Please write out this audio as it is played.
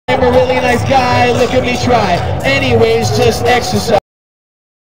guy, look at me try. Anyways, just exercise.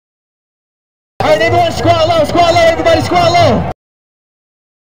 Alright, everyone squat low, everybody squat low.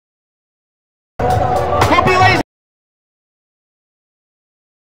 Don't be lazy.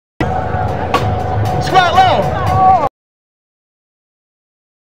 Squat low.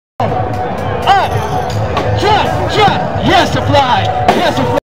 Up. Jump. Yes, to fly. Yes, to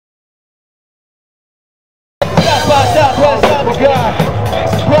fly. Stop, God.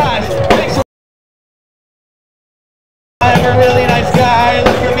 Surprise. I'm a really nice guy,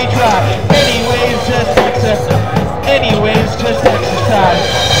 look at me try. Anyways, just exercise.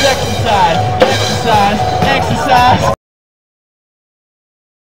 Exercise.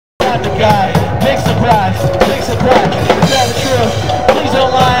 Not the guy, big surprise. Tell the truth, please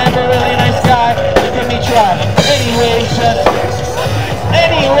don't lie, I'm a really nice guy, look at me try. Anyways, just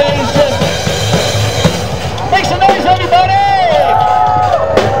make some noise, everybody!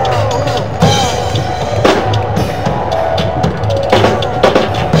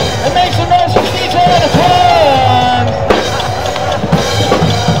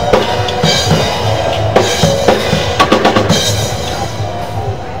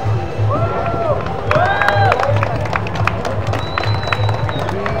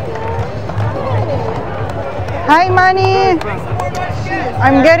 Hi, Manny.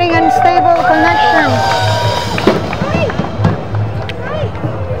 I'm getting unstable connection.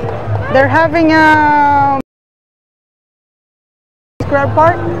 They're having a square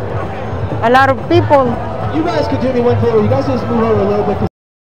park. A lot of people. You guys could do me one favor. You guys just move over a little bit.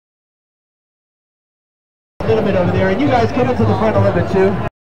 A little bit over there, and you guys come into the front a little bit too.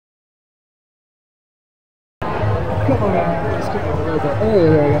 Come over here. Just come over a little bit.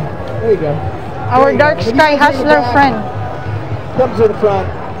 There you go. Our dark sky hustler friend. Come to the front.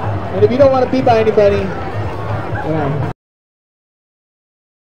 And if you don't want to be by anybody, yeah.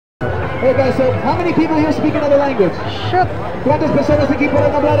 Hey guys, so how many people here speak another language? Shoot. ¿Cuántas personas aquí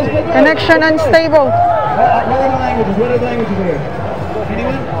pueden hablar español? Connection unstable. What are the languages? Here?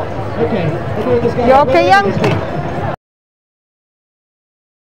 Anyone? Okay. Let's do this guy. You okay, young?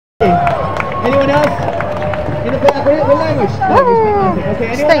 Anyone else? In the back, what language? Okay,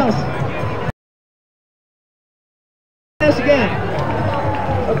 anyone else? Again.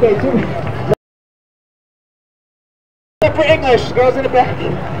 Okay, for English, girls in the back.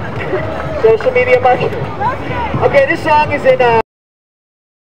 Social media marketing. Okay, this song is in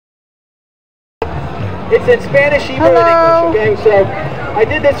it's in Spanish, Hebrew, and English. Okay, so I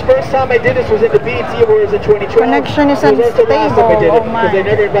did this first time I did this was in the BET Awards in 2012. Connection is unstable. It was also the last time I did it because they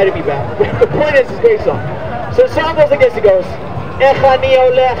never invited me back. The point is, it's a great song. So the song goes like this. It goes.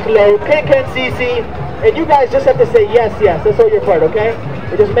 And you guys just have to say yes. That's all your part, okay?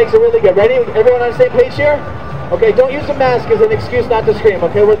 It just makes it really good. Ready? Everyone on the same page here? Okay, don't use the mask as an excuse not to scream,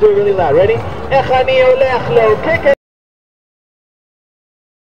 okay? We'll do it really loud. Ready?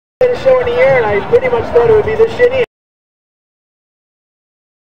 Show in the air, and I pretty much thought it would be this shitty.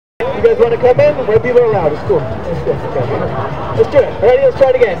 You guys want to come in? Where people are loud. It's cool. Okay. Let's do it. Ready? Let's try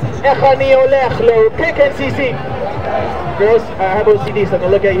it again. Girls, how about CDs? I'm going to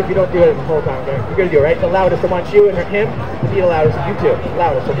look at you if you don't do it the whole time, okay? You're going to do it, right? The loudest. I want you and him to be the loudest. You too.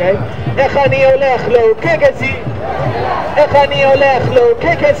 Loudest, okay?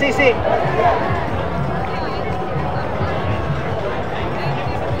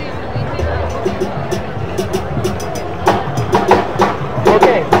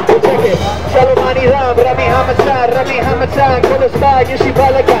 Okay, we'll check it. Shalomani Ram, Rami Hamasan, Kolosba,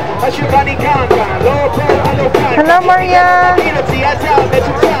 Yeshibalaka, Ashukani Kanka, Hello, Maria.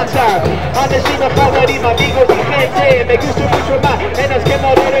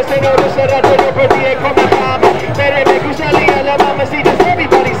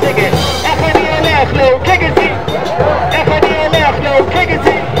 Everybody sing it.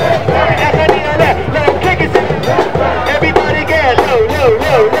 Everybody get low.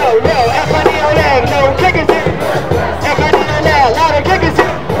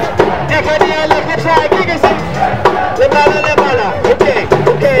 Okay,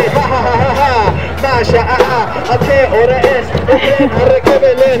 Masha, okay, ora es,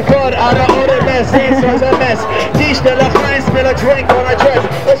 Harakebelen, God, Ara, ora mess, this was a mess. Teach the lines, spill a drink on a dress.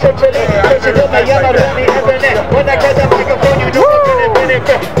 Essentially, because you don't yellow, Remy, Evernet. When I get the microphone, you know I'm gonna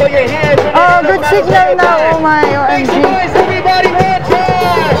benefit. Put your hands in the Oh, good signal now, oh my OMG. Everybody, one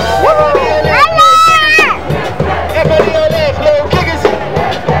time!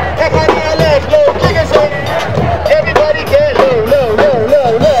 Everybody get low.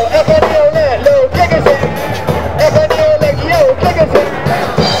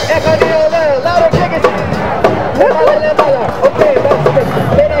 Okay, that's it.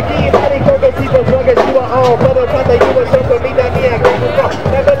 Ven aquí, marico, que si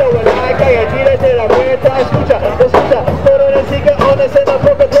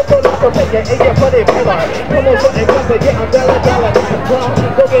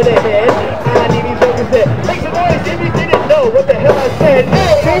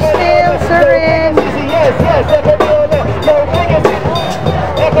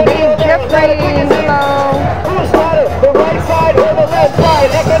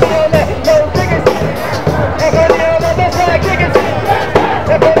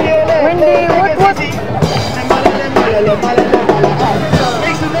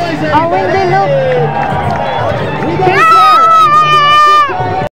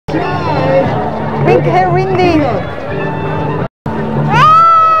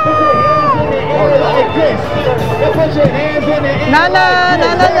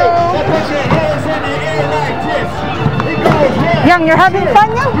having fun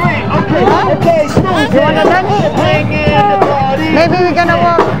now? Okay, smooth. You wanna dance? Maybe we're gonna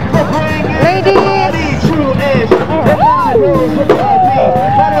walk. Ladies!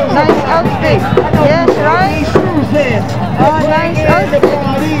 Nice outfit. Yes, right? Oh, nice outfit.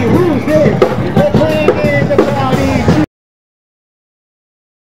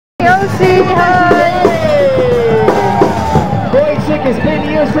 Elsie, hi! Boy chick has been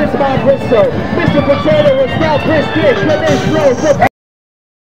here since my Bristol. Mr. Potato was now brisket. Finish road.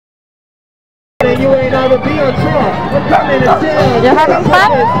 You ain't on the be on tour. I'm coming to town. You're having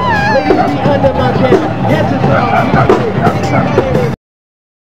fun? Ladies be under my pen. Get to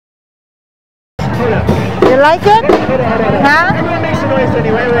You like it? Huh? Everyone makes a noise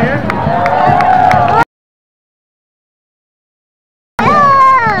anyway, right here.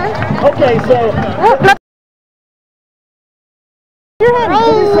 Okay, so... Yeah.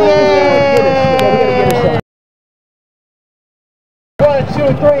 1, 2,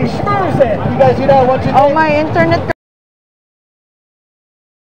 3, schmooze it. You guys do that? 1, 2, 3. Oh, my internet.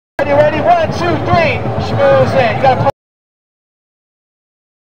 Ready? 1, 2, 3, schmooze it. You gotta play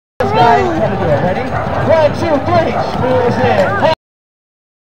this guy. Ready? 1, 2, 3, schmooze it.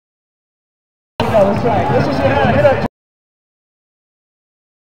 That's right. This is your hand. Hit up.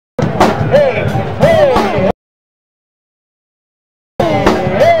 Hey.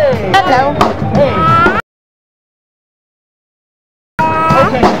 Hello.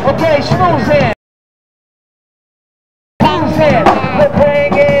 Okay, schmooze it. We're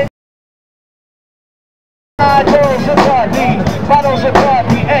bringing bottles of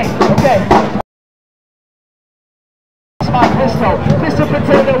coffee. Hey, okay. It's my pistol. Mr.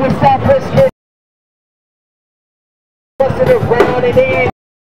 Potato with stop brisket. Busting around and in.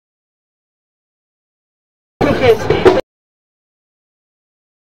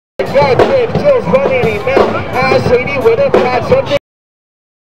 Yard trick, Jill's running him out. Ass lady with a fat something.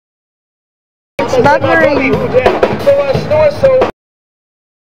 It's bubbling. So I snore so.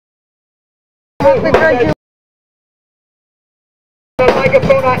 Happy birthday. On the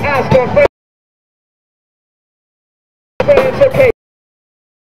microphone, I ask our friends. It's okay.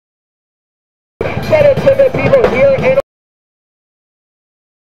 Shout out to the people here and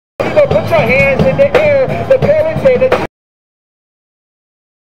people, put your hands in the air. The parents say that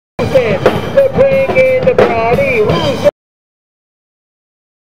they're bringing the party.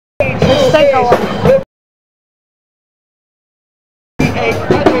 Let's take a walk.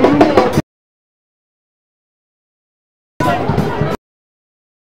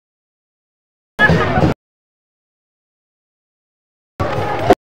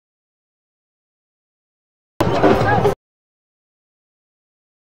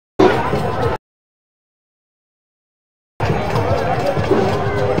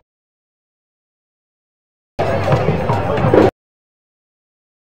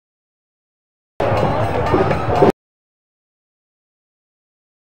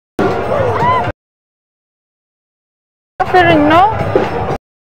 Suffering, no?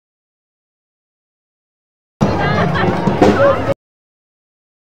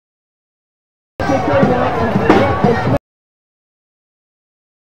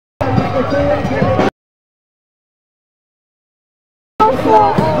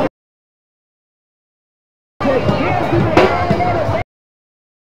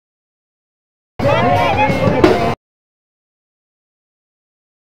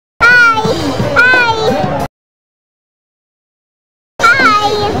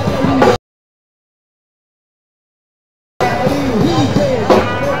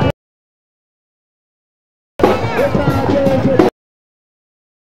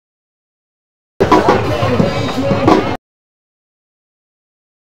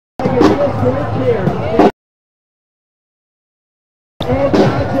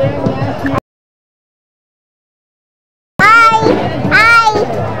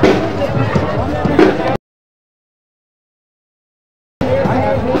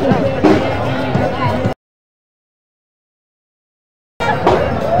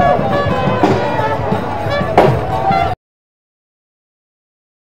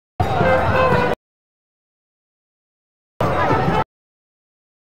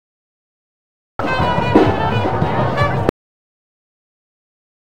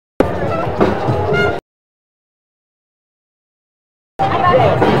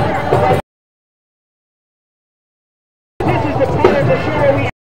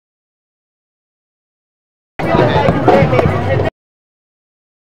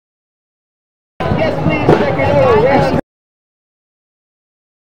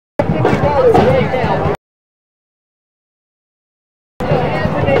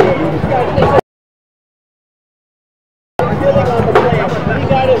 Feeling on the plane.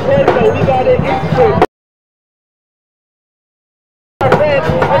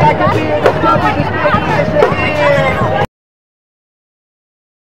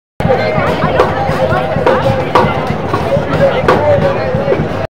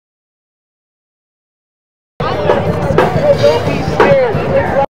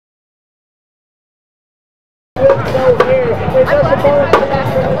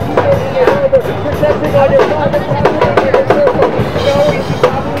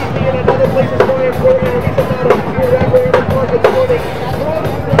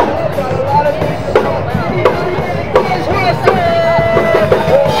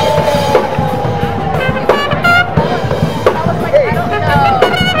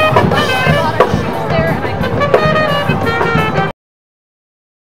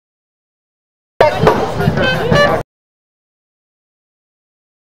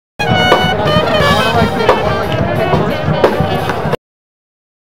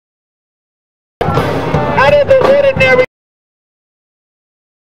 out of the ordinary.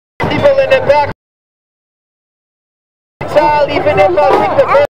 People in the back. Even if I think the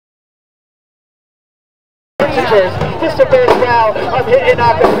just a first round, I'm hitting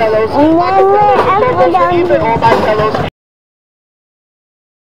acapellas. Acapellas, even all my fellows.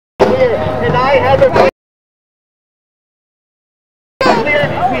 And I have a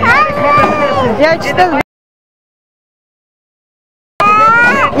yeah, it's still.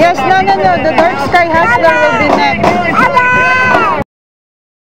 Yes, no. The Dark Sky Hustler will be next.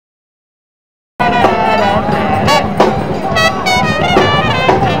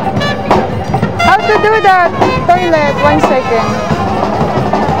 How to do that? Toilet, 1 second.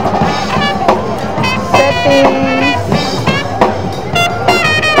 Settings.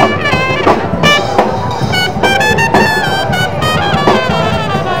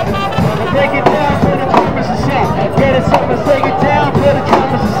 Break it down for the drummers and stop. Get it, summer, break it down for the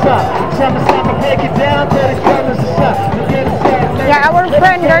drummers and stop. Summer, break it down for the drummers and stop. Yeah, our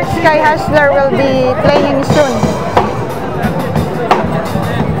friend Dark Sky Hustler will be playing soon.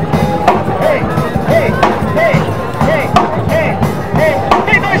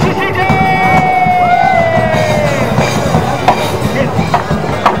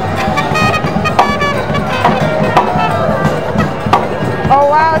 Oh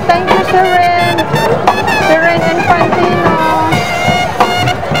wow, thank you, Serene Infantino.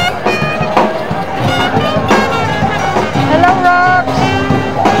 Hello, Rox.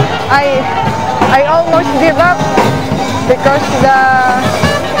 I almost give up because the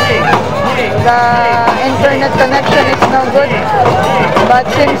internet connection is no good, but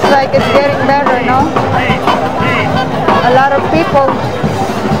seems like it's getting better, no? A lot of people.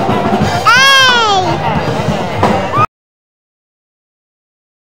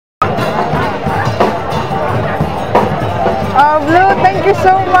 Blue, thank you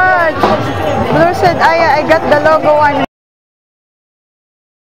so much. Blue said, I got the logo one.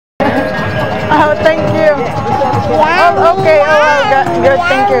 Oh, thank you. Oh, okay. Oh, well, good.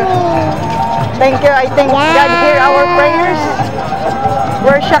 Thank you. Thank you. I think God hear our prayers.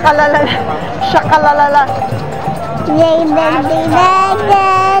 We're shakalalala.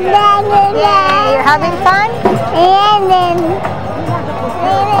 You're having fun?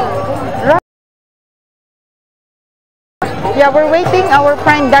 Yeah, we're waiting. Our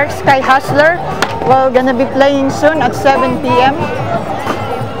friend Dark Sky Hustler. We're gonna be playing soon at 7 p.m.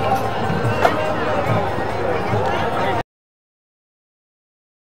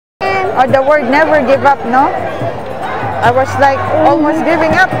 Or the word never give up, no? I was like almost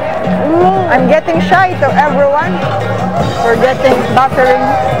giving up. I'm getting shy to everyone. We're getting battering.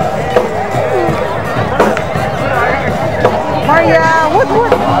 Maria, what?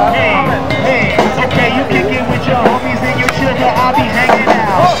 Hey, okay, you can get with your homies and your children. I'll be hanging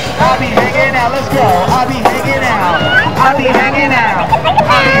out. Let's go. I'll be hanging out.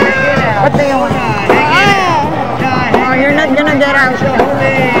 What do you want? Oh, you're not gonna get out.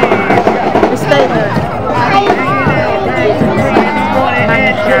 Stay there.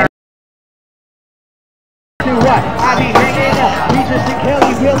 I'll be hanging out. Regis and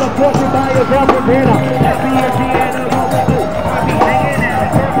Kelly will have brought you by a rubber banner.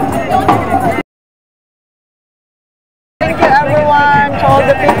 Thank you everyone, to all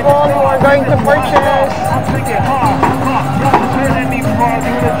the people who are going to purchase.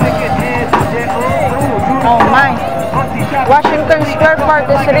 Oh my. Washington Square Park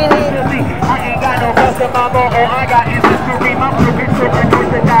is really... I ain't got no rest of my mom, or I got history. My flipping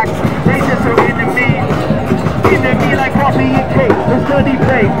orthodox. They just are enemy like coffee and cake. The study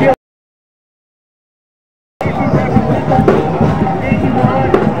play.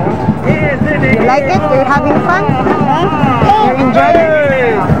 You like it? You're having fun? You're enjoying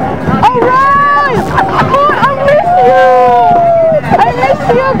it? Alright! Oh, I miss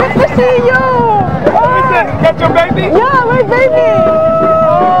you! Good to see you! That's your baby? Yeah, my baby!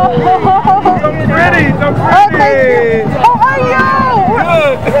 So pretty! Oh, thank you! How are you?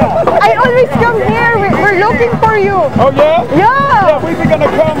 Good! I always come here. We're looking for you. Oh yeah? Yeah! Yeah, we're gonna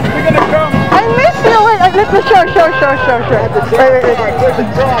come. I miss you. Wait, let me show. Wait.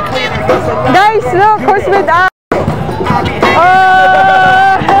 Guys, look who's with us.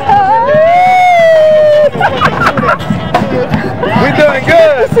 We're doing good.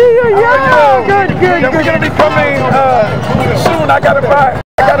 Good to see you. Yeah, good. Yeah, we're gonna be coming soon. I gotta buy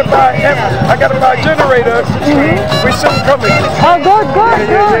a generator. We're soon coming. Oh, good.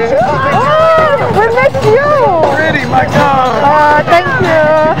 Oh, we miss you. Pretty, my God. Thank you.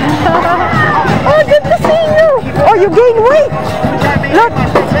 Oh, good to see you. Oh, you gained weight. Look,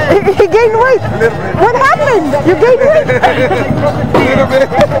 he gained weight. What happened? You gained weight. A little bit.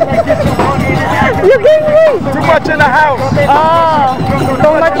 You gained weight. in the house. Oh,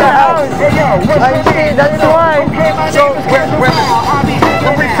 too much in the house. I see, that's why. So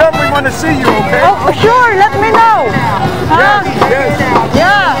when we come, we want to see you, okay? Oh, sure, let me know. Huh? Yes.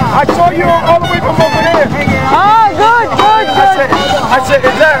 Yeah. I saw you all the way from over there. Oh, good. I said,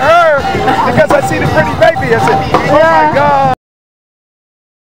 is that her? Because I see the pretty baby. I said, oh my God.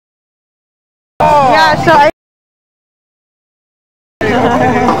 Oh. Yeah, so I...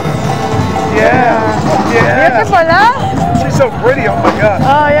 Yeah. Beautiful, huh? She's so pretty, oh my God.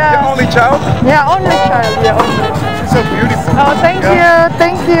 Oh, yeah. Your only child? Yeah, only child. Yeah, only. She's so beautiful. Oh, thank you.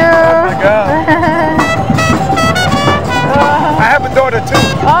 Thank you. Oh my God. I have a daughter too.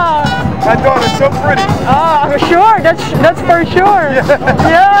 Oh. My daughter's so pretty. Oh, sure. That's for sure.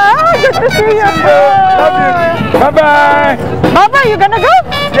 Yeah. Good to see you. Love you. Bye-bye. Bye-bye. You gonna go?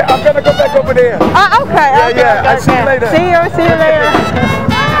 Yeah, I'm gonna go back over there. Ah, okay. Yeah. I'll see you later. See you later.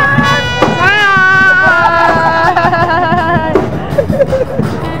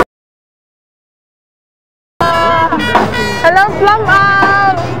 Hello, Plum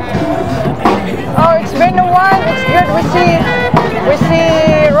Owl. Oh, it's been a while. It's good. We see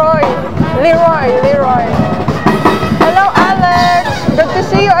Leroy. Hello, Alex. Good to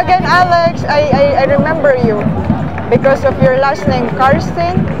see you again, Alex. I remember you because of your last name,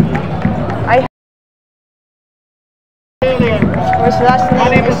 Karsten. His last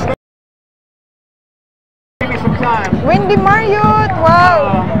name is Wendy Marriott.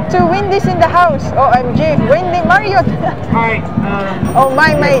 Wow, two Wendy's in the house. OMG, Wendy Marriott. Oh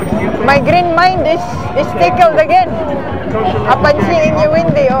my green mind is tickled again. Upon seeing you,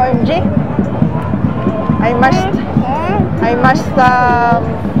 Wendy. OMG. I must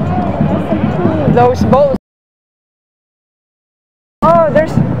those bowls. Oh,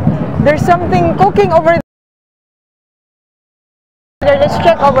 there's something cooking over there. Let's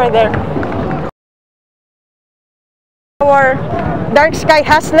check over there. Our dark sky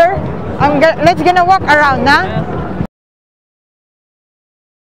hustler. Let's gonna walk around, nah?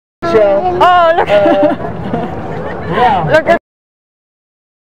 Oh, look! Look at.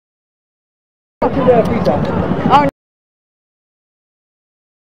 Oh.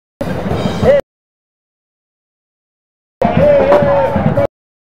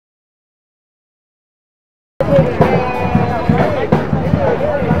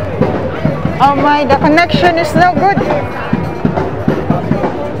 Oh my, the connection is no good.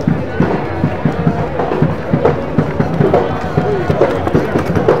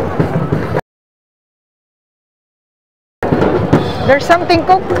 There's something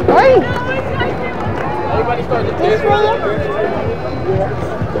cooked. Wait.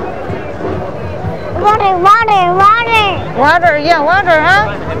 Water, yeah, water, huh?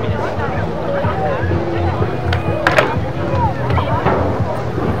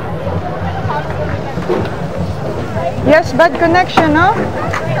 Yes, bad connection, no?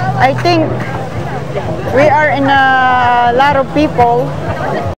 I think we are in a lot of people.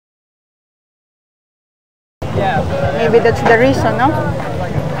 Maybe that's the reason, no?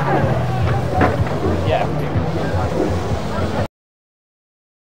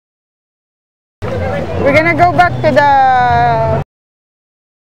 We're gonna go back to the...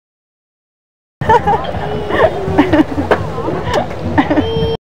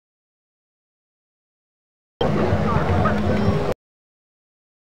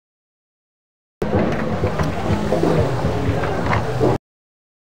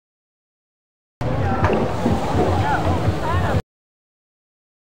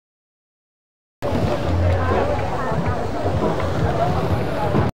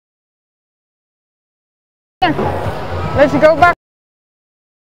 Let's go back.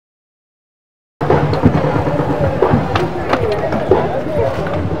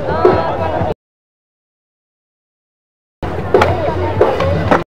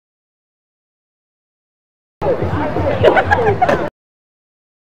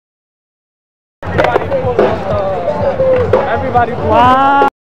 Everybody. Wow.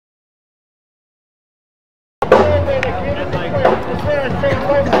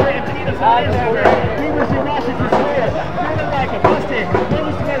 He was in Washington Square, feeling like a busted.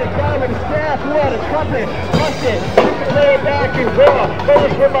 Almost met a guy with a staff who had a trumpet. Busted, lay back and raw.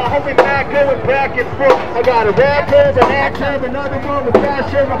 Always with my homie Mac going back and forth. I got a rapper, an actor, another one with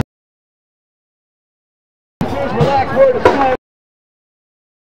fashion. Relax, word of time.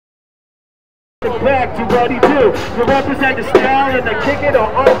 Back to what he do. To represent the style and the kick it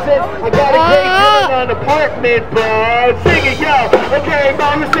on arson. I got a great feeling on apartment, bro. Sing it, yo. Okay,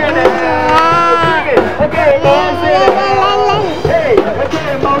 mama's in the house. Sing it. Okay, mama's in the house. Hey,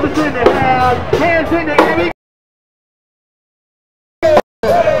 okay, mama's in the house. Hands in the air.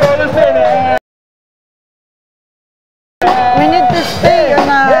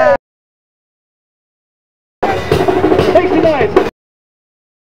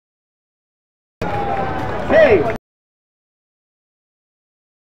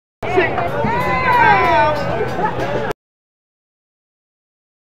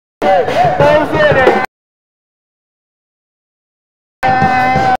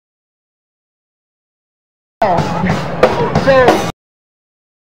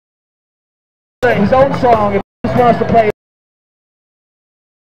 His own song, if he just wants to play.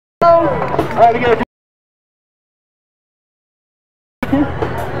 Alright, we gotta do.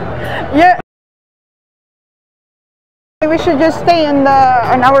 Yeah. We should just stay on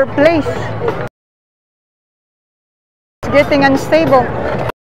our place. It's getting unstable.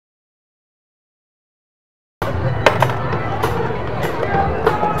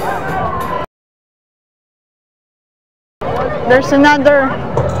 There's another.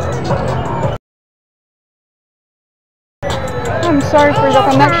 I'm sorry for the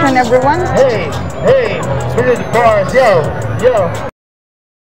connection, everyone. Hey, we're in the bars, yo.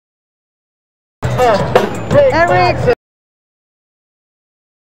 Eric.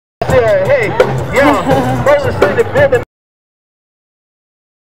 Hey, yo, brothers in the building.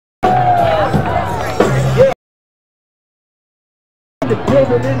 Yeah. The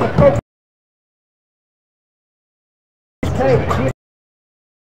building in the coast.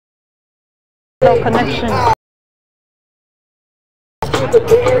 No connection. The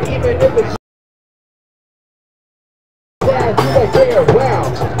bear, even if it's bad, you right there, wow.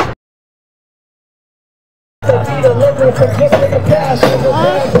 The beat a lover from just in the past.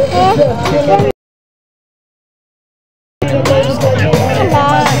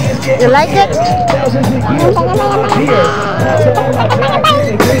 You like it?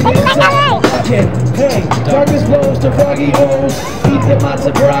 Hey, darkest blows to froggy holes. Eat the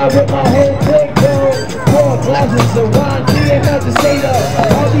matzo bread with my whole plate bowl. 4 glasses of wine, she ain't about to say that.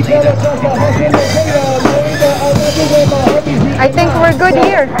 I'll be better just a husband and I think we're good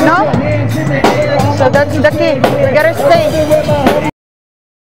here, no? So that's the key. We gotta stay.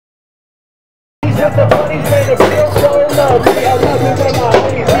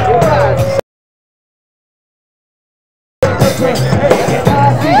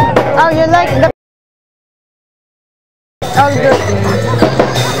 Oh, you like the... All good.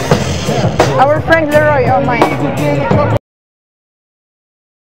 Our friend Leroy, oh my.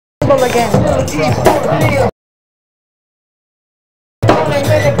 Again.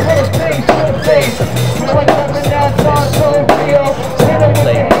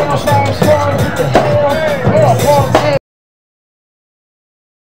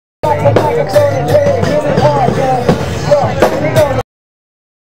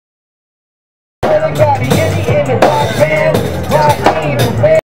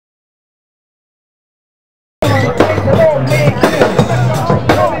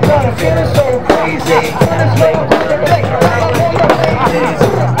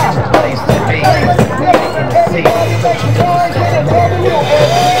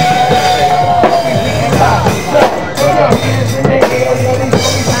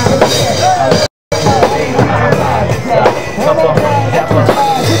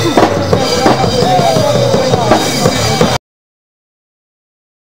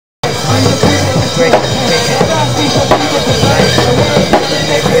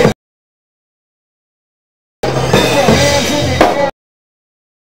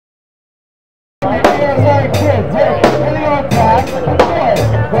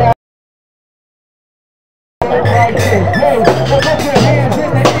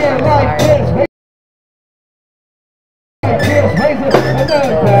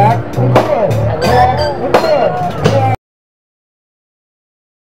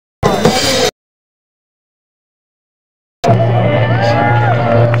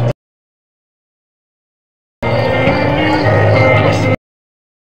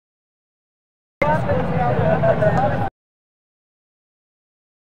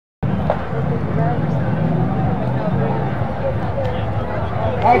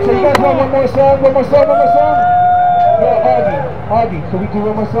 Alright, so you guys want one more song? Yo, Augie, can we do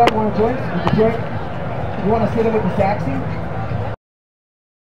one more song? Want to join? You can join. You want to sit in with the saxy?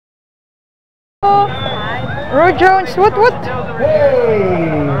 Ro Jones, what?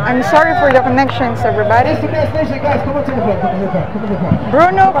 Hey! I'm sorry for the connections, everybody. This is the best station, guys. Come on to the front. Come on to the front.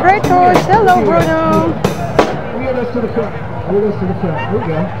 Bruno Kratos, hello Bruno. Weird us to the front. Here we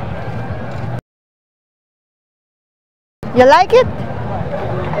go. You like it?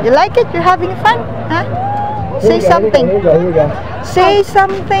 You like it? You're having fun? Huh? Say something. Here we go. Say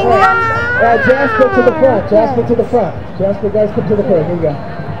something. Jasper to the front. Jasper, guys, come to the front. Here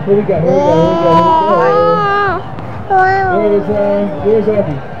we go. Here's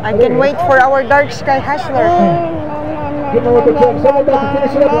Abby. I can wait for our dark sky hustler. Get on with the clip. Someone about to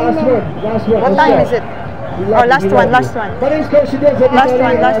finish it up. Last one. What time is it? Oh, last one, last one. My name's Koshadillz, everybody.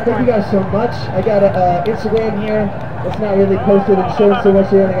 Last Thank one. you guys so much. I got an Instagram here. It's not really posted and showing so much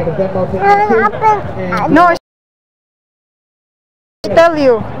here. I got a Venmo thing here too. No, I tell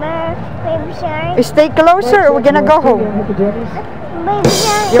you. Stay closer or we're gonna go home.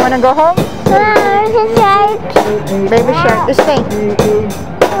 You wanna go home? Baby shark. Stay.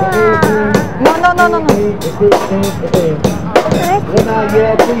 No. When I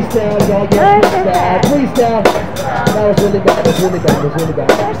yell freestyle, y'all yell freestyle. Freestyle. That was really bad. It was really bad.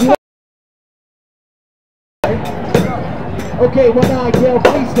 Okay, when I yell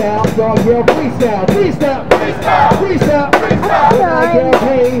freestyle, y'all yell freestyle. Freestyle. When I yell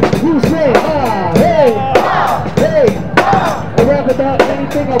hey, you say hey. I rap about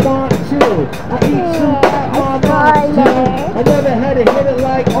anything I want to. I eat soup at my mom's too. I never had to hit it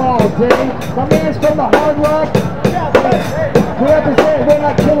like all day. My man's from the hard rock. We represent when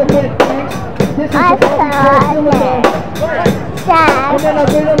I kill it with things. This is the party. And then I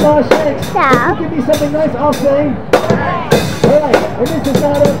bring them all shakes. If you give me something nice, I'll say. Alright, and this is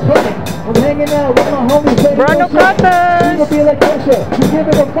not a prank. I'm hanging out with my homies. Bruno Carter. You be like pressure. You give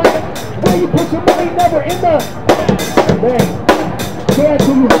it a fight. Where you put your money never in the bang. Dance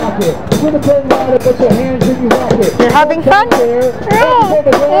when you rock it. With a pen louder, put your hands when you rock it. You're having fun? Everyone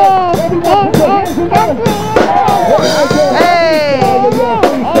put your hands in the Hey!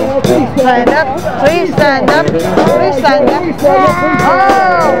 Stand up. Please stand up. Please stand up. Oh!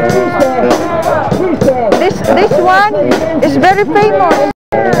 This one is very famous.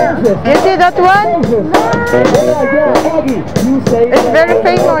 You see that one? It's very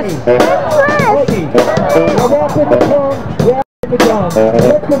famous.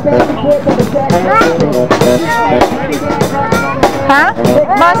 Huh?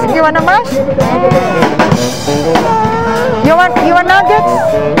 Mask? You want a mask? You want nuggets?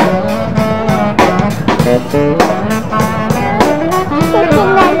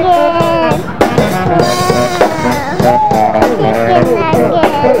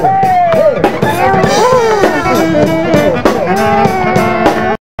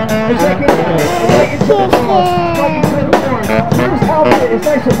 It's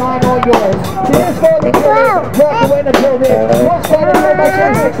nice to mind all yours. See this photo walk away the building. One spot in there by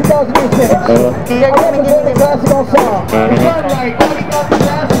 2006. I represent the classical song. It's done right. We got the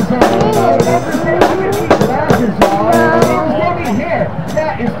glasses on. Glasses on. It's standing here.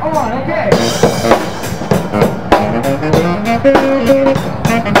 That is on. Okay.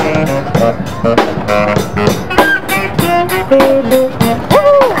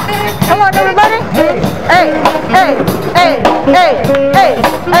 Come on, everybody. Hey.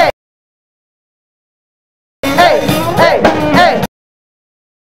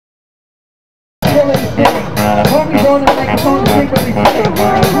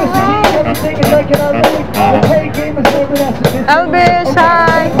 Elvis,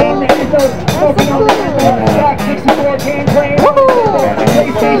 hi.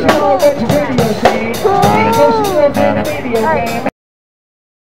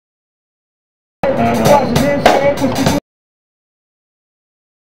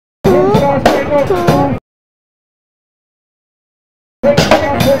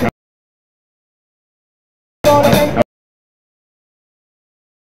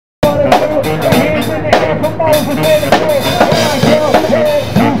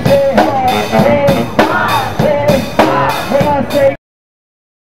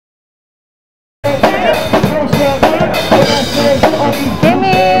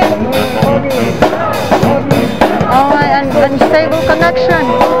 Unstable connection.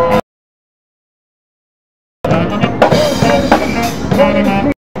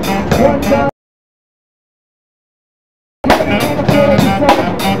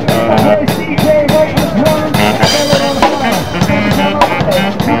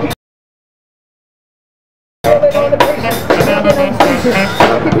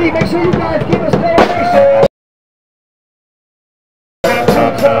 Make sure you guys give us celebration.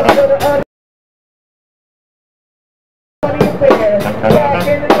 Back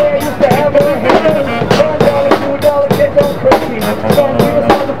in the day, used to have a hit. $1, $2, get going crazy. Some years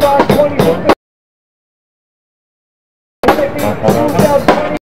on the box, 20 for 50.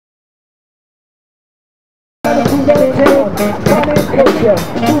 2020.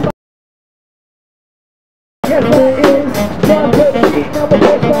 Yes, that is John to the beat. Number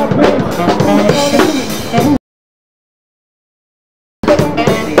 4 star Prince. On the beat.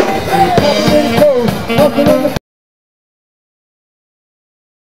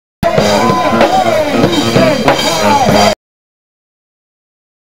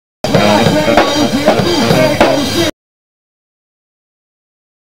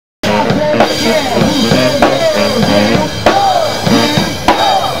 Yeah.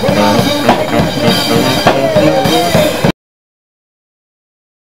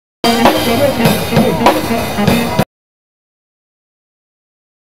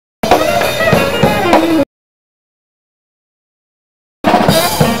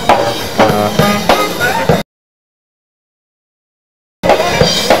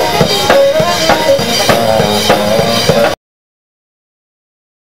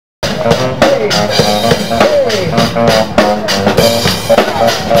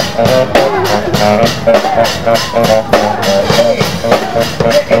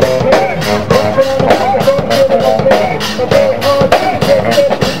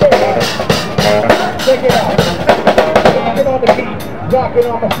 Rocking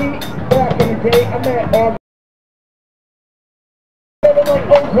on my feet, back in the day, I met all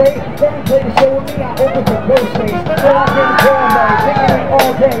great, let me play the show with me, I opened the ghost face. Then I didn't call me, thinking it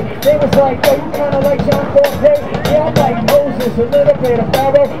all day. They was like, yo, you kinda like John Forte? Yeah, I'm like Moses, a little bit of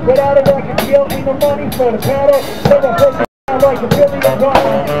Pharaoh. Without a record deal, ain't no money for the paddle. So I put me down like $1 billion.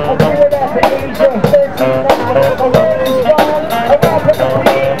 I did it at the age of 13 now. I ran this strong, I rap in the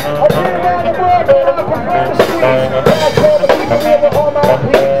beat. I did it around the world, but I prefer the streets. And I told the people here with all my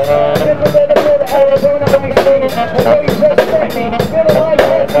pleas. Did a little bit of Arizona ice cream. I know you just met me, feeling like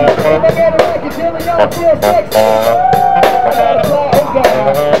if I get a record deal and y'all feel sexy, I gotta fly, oh God.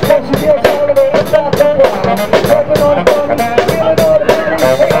 Koshadillz all the way inside the world. Working on the money, feeling all the money.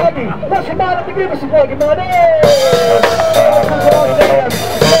 Hey, Ugly, what's your mind to give us some fucking money? Yeah,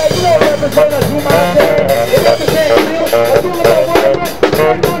 you don't represent us, do my thing. You represent you, I do what I want.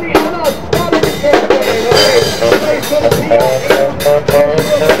 Spend money on us, not in the campaign. Place for the people,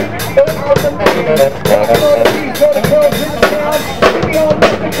 out the money. Working on the beats, so the girls in the town. See me on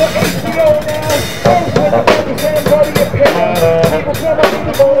Netflix or HBO now. Those with the focus and body and pain. People come up to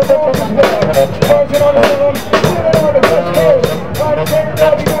the boat of all as well. Charging on the phone, living on the West Coast. Trying to turn it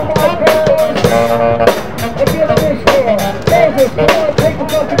out, you know my girls. I feel the wish for Moses, come on, take the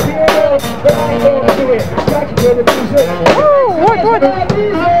fucking piano. But I ain't gonna do it. Got you for the music. Woo, what?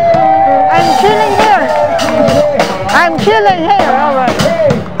 I'm chilling here. I'm chilling here, alright.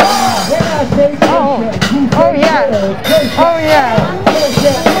 Oh yeah. Oh yeah.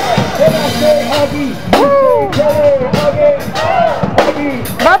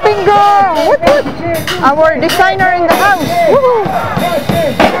 Bapingo! What? Our designer in the house. Woo!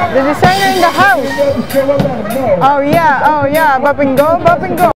 The designer in the house. Oh yeah, Bapingo.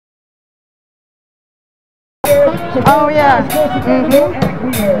 Oh yeah.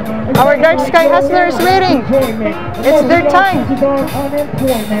 Our dark sky hustler is waiting. It's their time.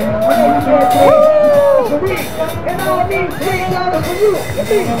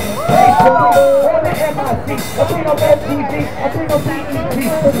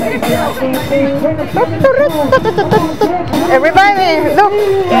 Everybody, look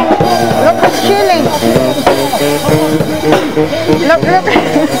who's chilling. Look.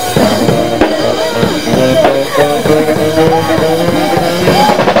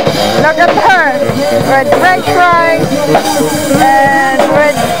 Look at her with french fries and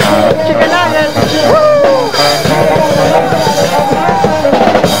with chicken nuggets. Woo!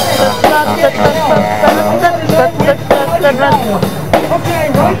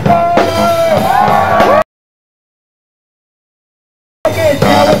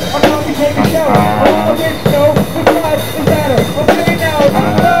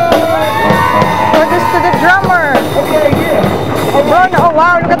 Oh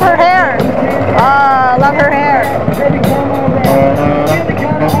wow, look at her hair. Ah, love her hair.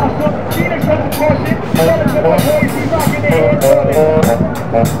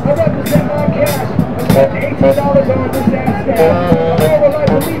 I represent my cash. I spent $18 on this ass staff. I never like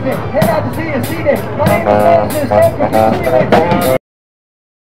believe it. Head out to see and see this. My name is Moses.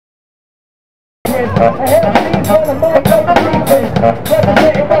 Don't forget I have seen all the motherfucking defense.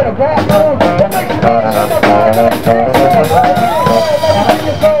 Representing what a rap on. That makes you want to come up on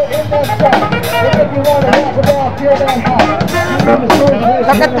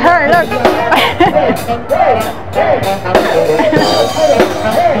Look at her, look.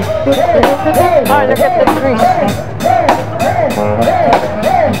 Oh, look at the tree.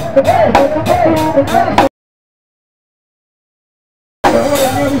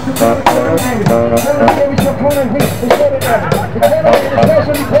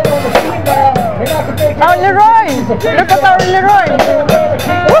 Oh, Leroy! Look at our Leroy!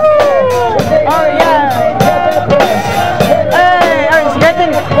 Woohoo! Oh, yeah! Hey,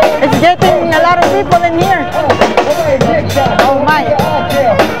 it's getting a lot of people in here. Oh my!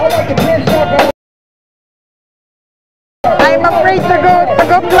 I'm afraid to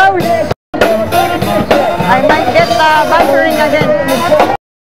go close. I might get buffering again.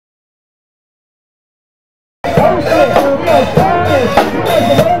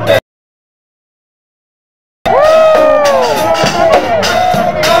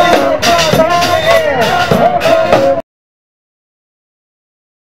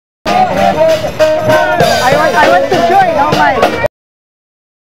 I want to join, oh my.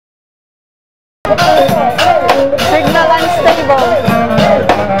 Signal unstable.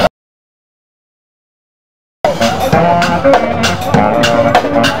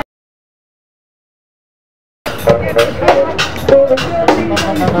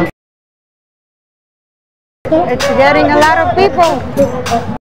 It's getting a lot of people.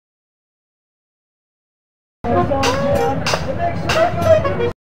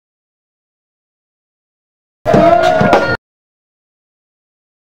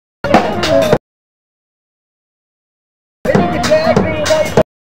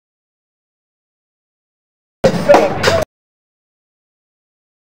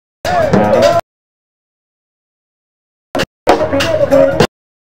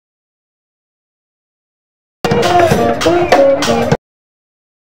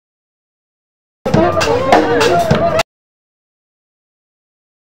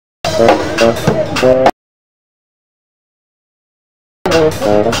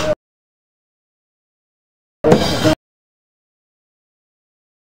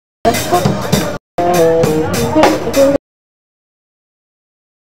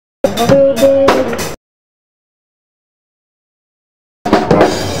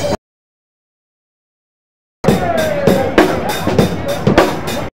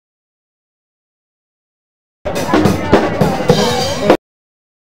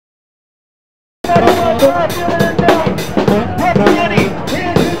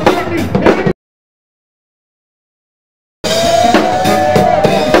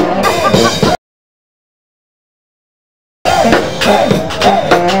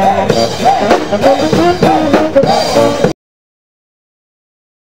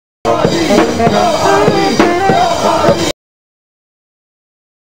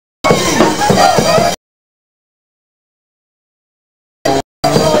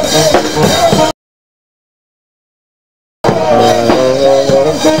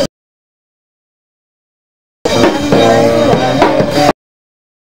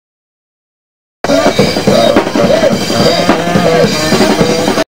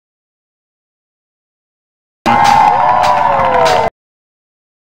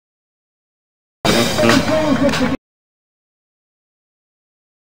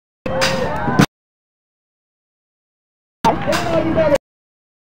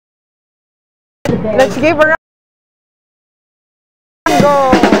 Let's give her a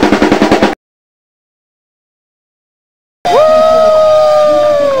go. Woo!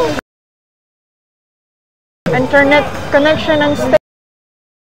 Internet connection and stay.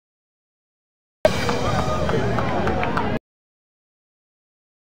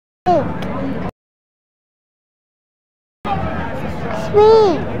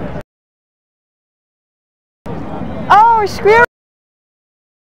 Sweet. Oh, squirrel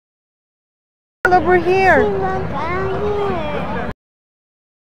over here.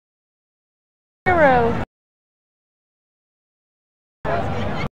 Squirrel.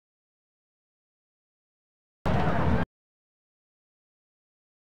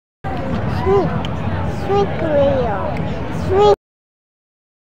 Sweet squirrel. Sweet.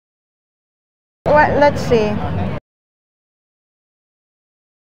 Well, let's see.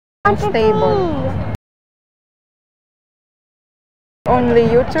 Unstable. Only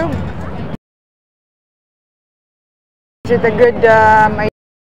YouTube? Is it a good idea?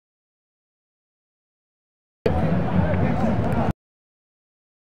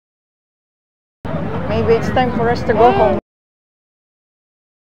 Maybe it's time for us to go home.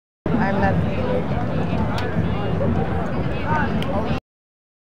 I'm not.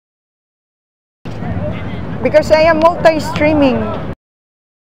 Because I am multi-streaming.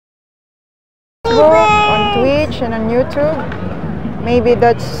 On Twitch and on YouTube. Maybe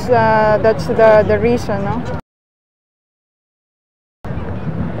that's the reason, no?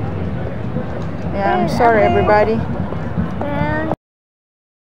 Yeah, I'm sorry, everybody.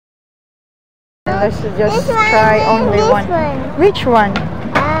 Let's just try only one. Which one?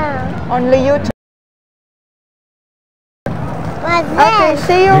 Only YouTube. Okay,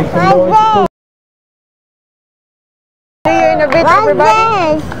 see you. See you in a bit,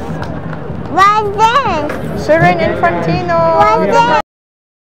 everybody. What's this? Siren Infantino. What's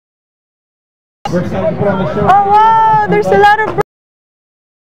We're excited to put on the show. Oh wow, there's a lot of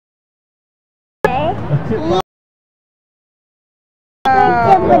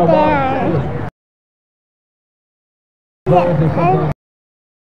over there?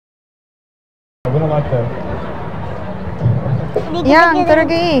 We don't like that. Yang,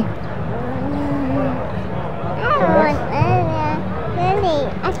 teragi.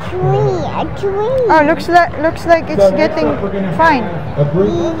 A tree. Oh, looks like it's getting fine.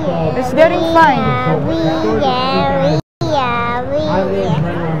 It's getting fine.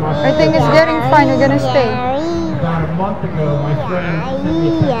 I think it's getting fine. We're gonna stay. About a month ago, my friend sent me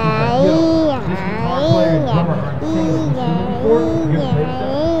a text and said, "Yo, this guitar player and drummer aren't singing at the swimming court. You have played stuff?"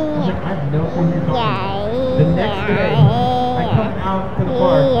 I was like, "I have no clue what you're talking about." The next day, I out to the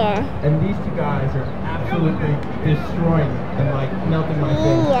park, Yeah. and these two guys are absolutely destroying and like melting my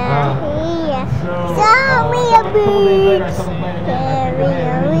face. Yeah. So, Show me a a couple days later, I saw them playing again. I figured,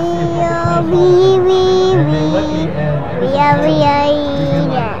 hey, let me see if I can play a song. And they let me, and ever since then, we've been like just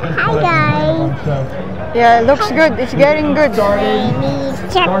Hi playing guys. so Yeah, it looks good. It's getting good. started.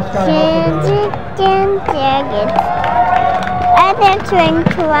 Other twin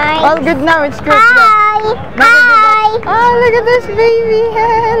twice. All good now. It's good. Hi. Hi. Oh, look at this baby.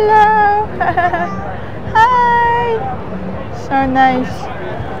 Hello. Hi. So nice.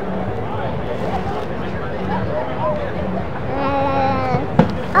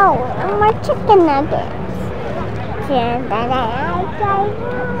 Oh, more chicken nuggets.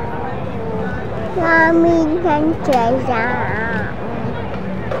 Mommy can treasure.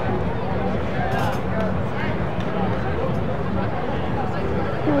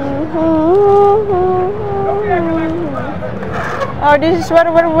 Oh, this is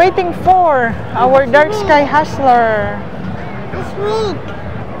what we're waiting for. Our dark sky hustler. Sweet.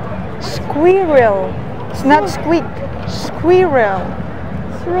 Squirrel. It's not squeak. Squirrel.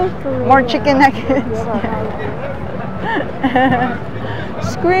 Sweet. More chicken nuggets.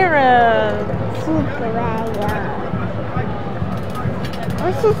 Squirrel.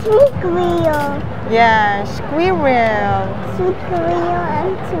 What's a sweet wheel? Yeah, squirrel. Sweet wheel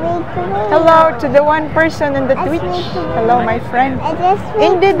and sweet wheel. Hello to the one person in the A Twitch. sweet wheel. Hello, my friend. It's a sweet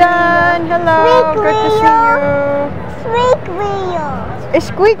Indidan. Hello. Sweet Good to see you. Sweet wheel. A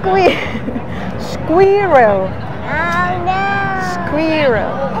squeak wheel. Squirrel. Oh no. Squirrel. A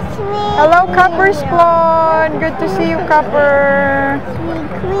sweet Hello, wheel. Copper Spawn. Good to see you, Copper.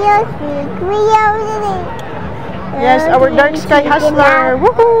 Sweet wheel, sweet wheel. Yes, our dark sky hustler.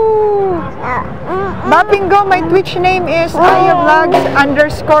 Woohoo! Mapingo, my Twitch name is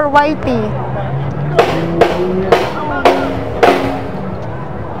ayavlogzlive_YT.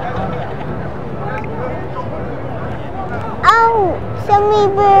 Oh, so many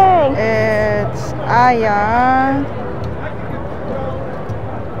birds. It's Aya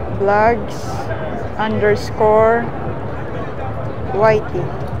vlogs_YT.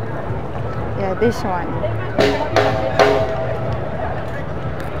 Yeah, this one.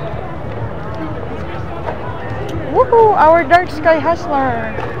 Woohoo! Our dark sky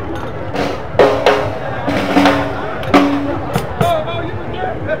hustler.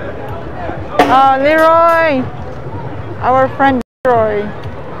 Leroy! Our friend Leroy.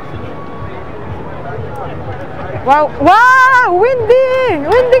 Wow! Wow! Windy!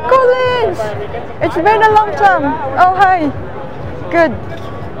 Windy Collins! It's been a long time. Oh, hi. Good.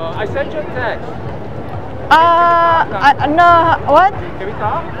 I sent you a text. No, what? Can we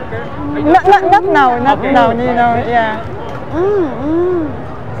talk? Okay. Not now, not now, you know, yeah.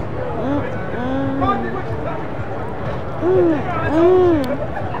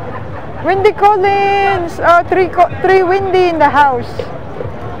 Windy Collins! Oh, three Windy in the house.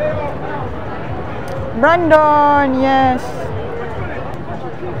 Brandon, yes.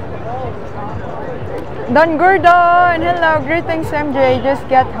 Don Gordon, hello, greetings MJ, just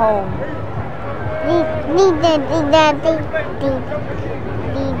get home.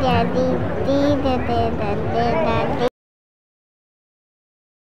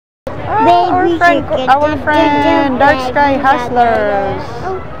 Our friend, Dark Sky Hustlers.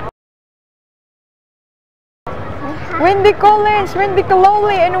 Windy Collins, Windy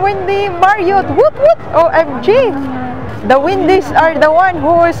Kaloli, and Windy Marriott. Whoop whoop! OMG! The Windies are the one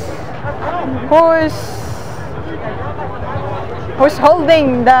who's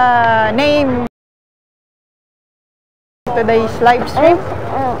holding the name today's live stream.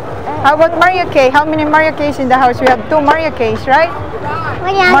 How about Maria K? How many Maria K's in the house? We have 2 Maria K's, right?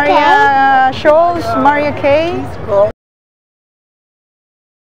 Maria Scholes, Maria K.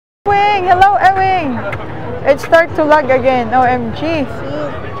 Ewing, hello Ewing. It started to lag again. OMG.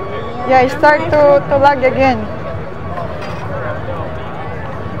 Yeah, it started to lag again.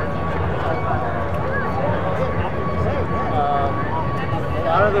 A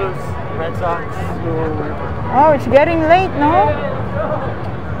lot of those Red Sox who... Oh, it's getting late, no?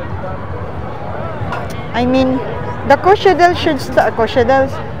 I mean, the Koshadillz should start.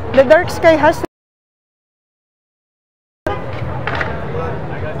 Koshadillz, the Dark Sky has.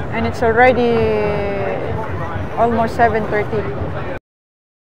 And it's already almost 7:30.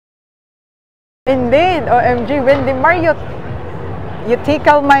 Indeed, OMG, Wendy Marriott, you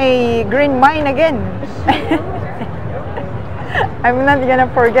tickle my green mind again. I'm not gonna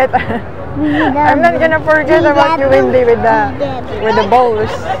forget. I'm not gonna forget about you, Wendy, with the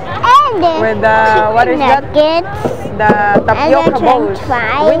bowls. With the what is that? The tapioca bowls.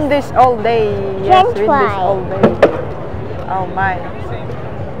 Win this all day. Yes, win this all day. Oh my.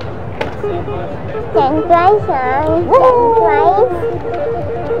 Stand twice, Stand twice.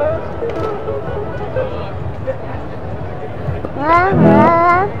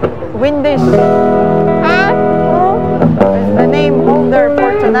 Windies is the name holder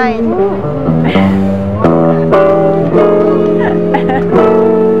for tonight.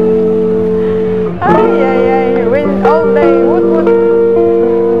 Ay, wind all day. Woot, woot.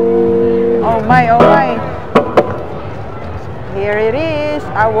 Oh my, oh my. Here it is,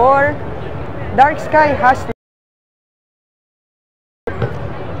 our dark sky hustler.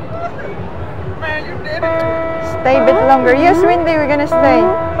 Man, you did it. Stay a bit longer. Yes, Windy, we're gonna stay.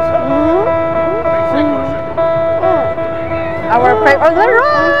 Our favorite. Oh,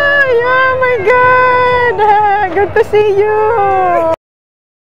 Leroy! Oh my God! Good to see you.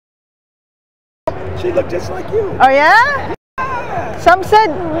 She looked just like you. Oh yeah? Some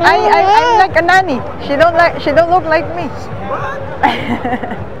said I'm like a nanny. She don't look like me.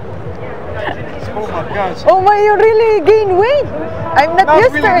 Oh my gosh. Oh my, you really gained weight. I'm not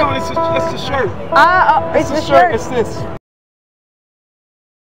used to it. No, it's the shirt. Ah, oh, it's the shirt. It's this.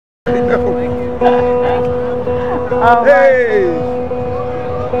 Oh, Hey.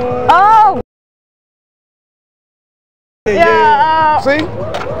 oh. Yeah. See?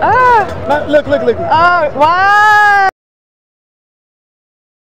 Ah. Look. Oh, wow.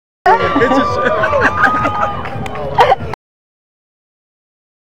 It's a shirt.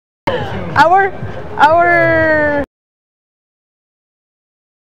 Our.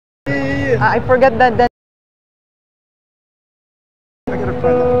 I forgot that. I gotta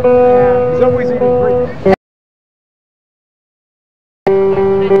find out. He's always eating great.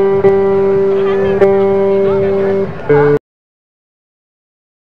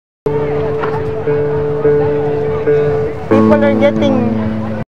 People are getting.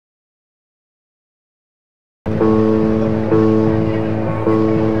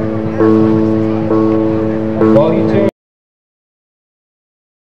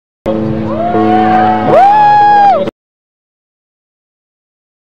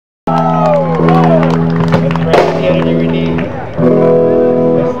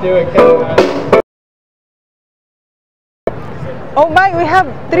 Oh my, we have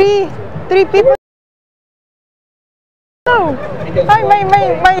three people. Oh, hi,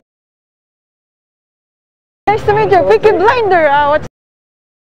 my. Nice to meet you, Peaky Blinder. What's?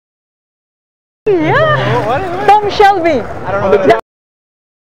 Yeah. Tom Shelby. I don't know.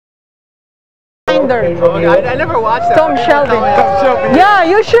 Blinder. I never watched that. Tom Shelby. Yeah,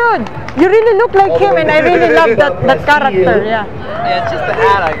 you should. You really look like him, and I really love that character. Yeah. Yeah, it's just the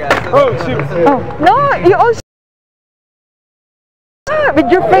hat, I guess. Oh, shoot. Oh no, you also. With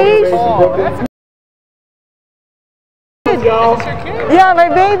your face. Yeah, my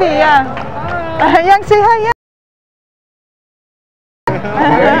baby, yeah. Yang, say hi,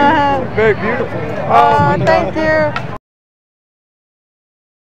 yeah. Very beautiful. Oh, thank you.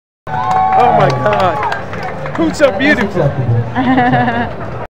 Oh my God. Who's so beautiful?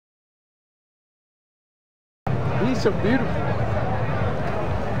 He's so beautiful.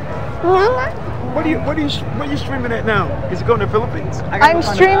 What are you streaming at now? Is it going to the Philippines? I'm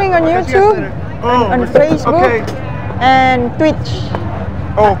streaming on YouTube, on Facebook, and Twitch.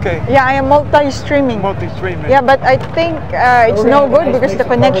 Oh, okay. Yeah, I am multi-streaming. Multi-streaming. Yeah, but I think it's no good because the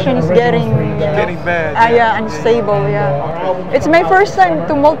connection is getting bad. Yeah, unstable. Yeah, it's my first time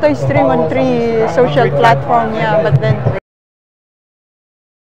to multi-stream on 3 social platforms. Yeah, but then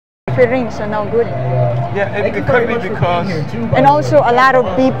interfering, so no good. Yeah, it could be because. And also a lot of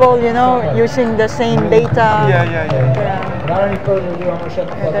people, you know, using the same data. Yeah.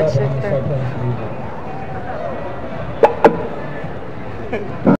 That's it.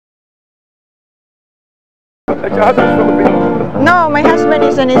 Like your husband's Filipino? No, my husband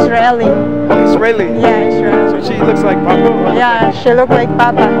is an Israeli. Oh, Israeli? Yeah, Israeli. So she looks like Papa? Yeah, she looks like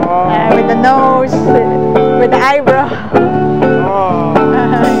Papa. With the nose, with the eyebrow. Oh.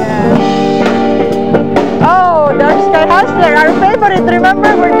 Yeah. Oh, Dark Sky Hustler, our favorite.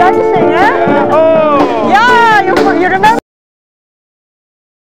 Remember, we're dancing, huh? Oh. Yeah, you remember?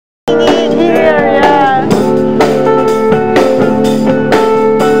 Here, yeah.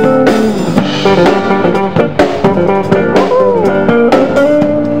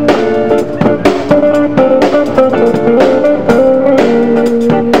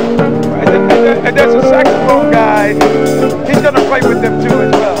 And there's a saxophone guy. He's gonna play with them too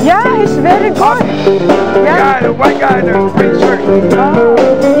as well. Yeah, he's very good. Yeah. The white guy in the green shirt. Oh,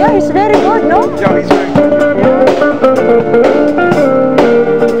 yeah, he's very good, no? Yo, he's very good.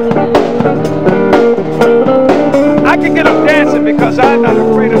 I can get him dancing because I'm not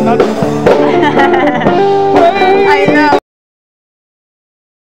afraid of nothing. I know.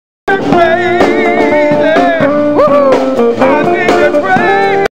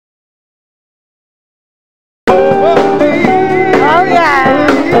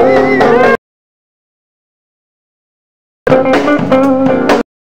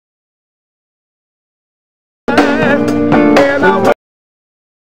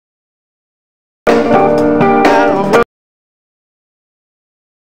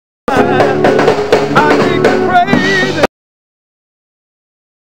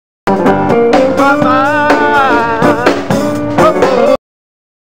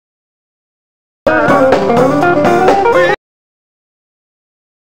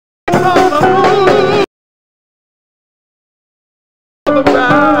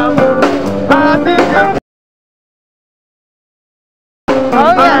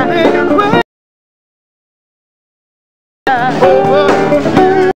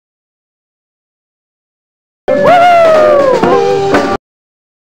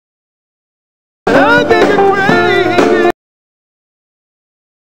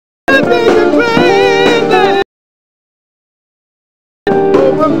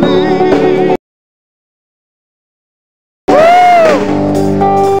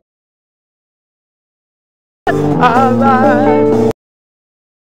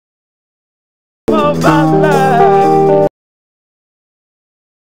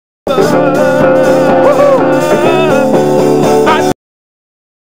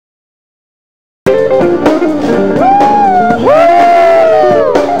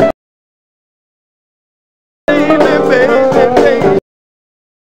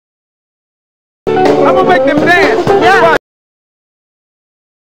 I'm gonna make them dance. Yeah.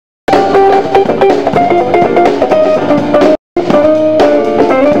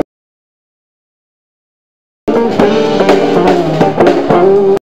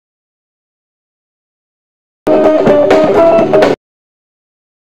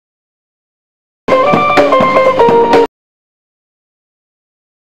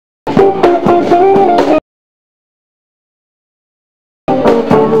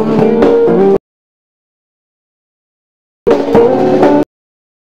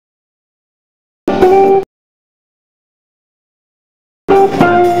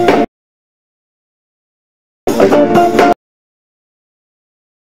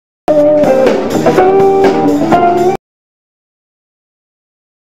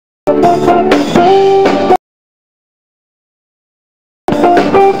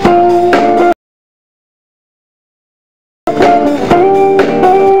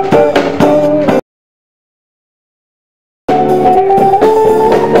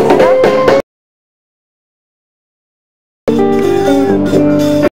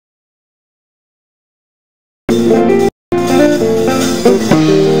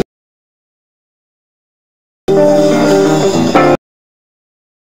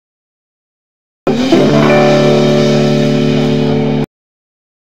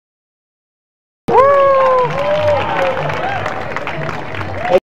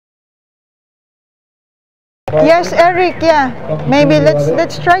 Yes, Eric, yeah. Maybe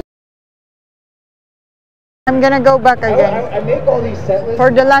let's try. I'm gonna go back again. I make all these set lists For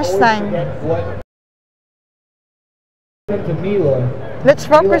the last time. To Mila. Let's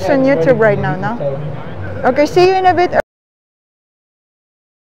focus on YouTube right now, no? Okay, see you in a bit,